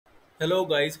Hello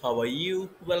guys, how are you?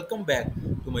 Welcome back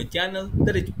to my channel,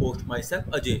 The Rich Post. Myself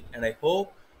Ajay, and I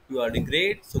hope you are doing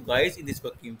great. So guys, in this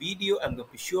working video, I'm going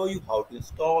to show you how to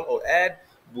install or add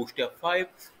Bootstrap 5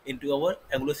 into our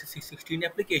Angular 16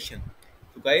 application.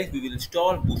 So guys, we will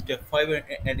install Bootstrap 5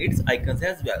 and its icons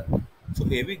as well. So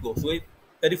here we go. So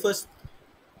very first,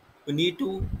 we need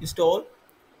to install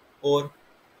or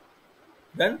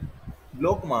run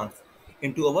block commands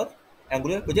into our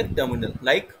Angular project terminal.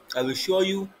 Like I will show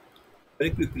you very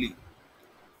quickly.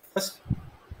 First,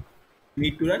 we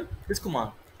need to run this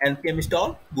command npm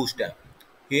install bootstrap.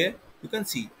 Here you can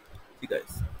see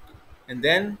guys, and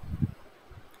then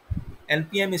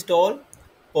npm install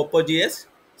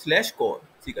popper.js/core.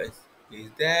 See guys, here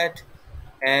is that.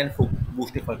 And for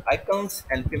bootstrap icons,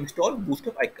 npm install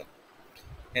bootstrap icon.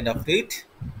 And after it,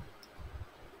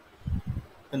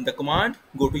 run the command,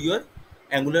 go to your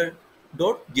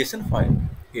angular.json file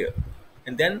here,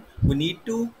 and then we need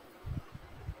to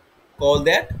call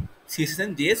that css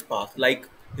and js path. Like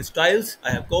the styles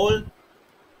I have called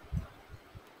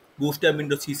bootstrap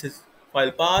window css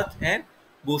file path and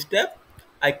bootstrap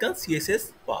icon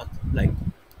css path. Like,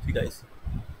 see guys,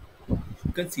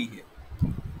 you can see here.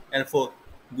 And for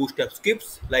bootstrap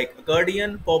scripts like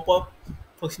accordion pop-up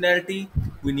functionality,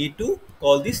 we need to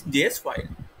call this js file.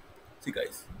 See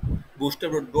guys,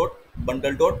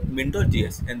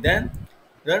 bootstrap.bundle.min.js, and then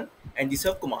run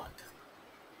ngserve command.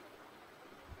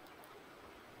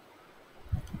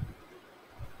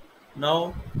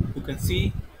 Now you can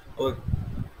see our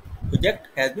project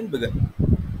has been begun.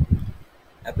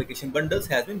 Application bundles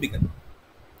has been begun.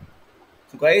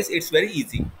 So guys, it's very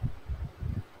easy.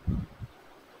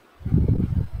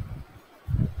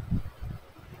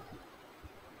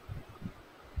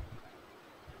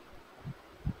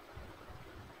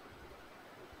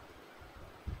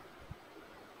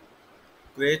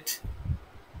 Great.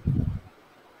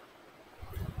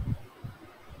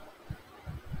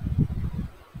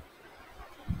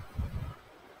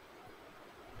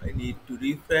 I need to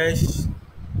refresh.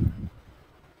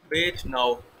 Wait,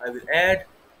 now I will add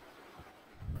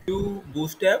few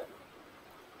bootstrap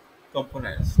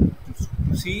components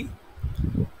to see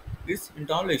this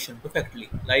installation perfectly.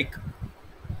 Like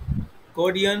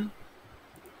accordion,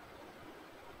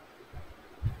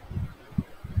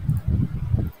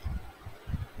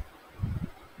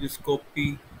 just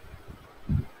copy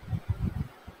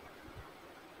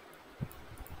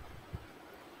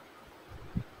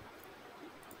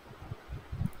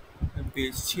and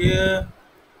paste here,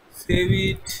 save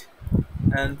it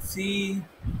and see.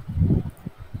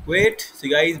 Wait, see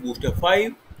guys, bootstrap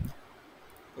 5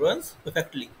 runs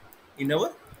perfectly in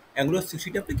our Angular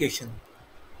 16 application.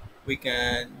 We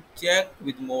can check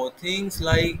with more things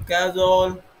like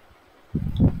casual.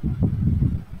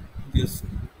 Just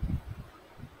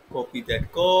copy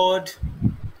that code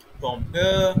from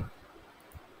here,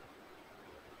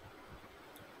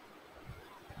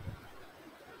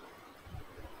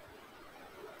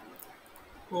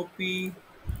 copy,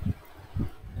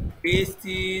 paste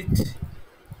it,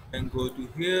 and go to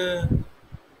here.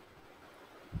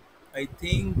 I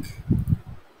think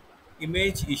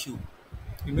image issue,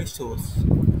 image source.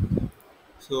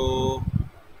 So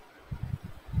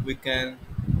we can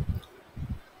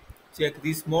check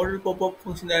this model pop-up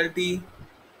functionality.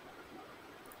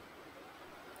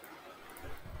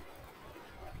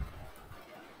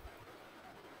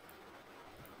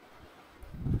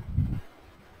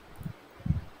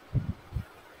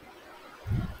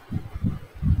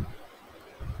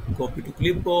 Copy to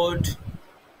clipboard. So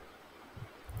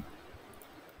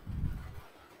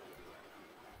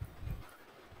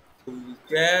we will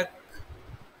check.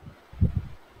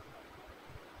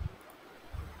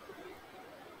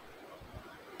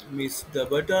 Miss the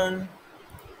button.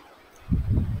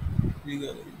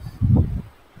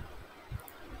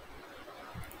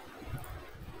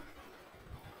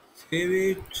 Save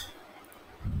it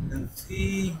and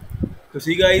see. So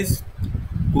see guys,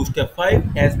 Bootstrap 5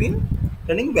 has been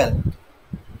running well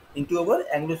into our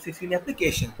Angular 16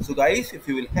 application. So guys, if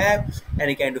you will have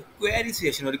any kind of query,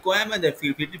 suggestion or requirement, then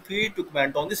feel free to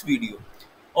comment on this video.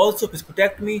 Also, please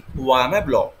contact me via my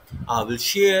blog. I will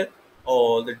share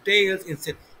all the details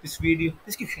inside this video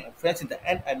description. Friends, in the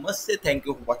end, I must say thank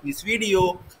you for watching this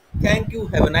video. Thank you.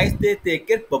 Have a nice day. Take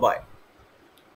care. Bye bye.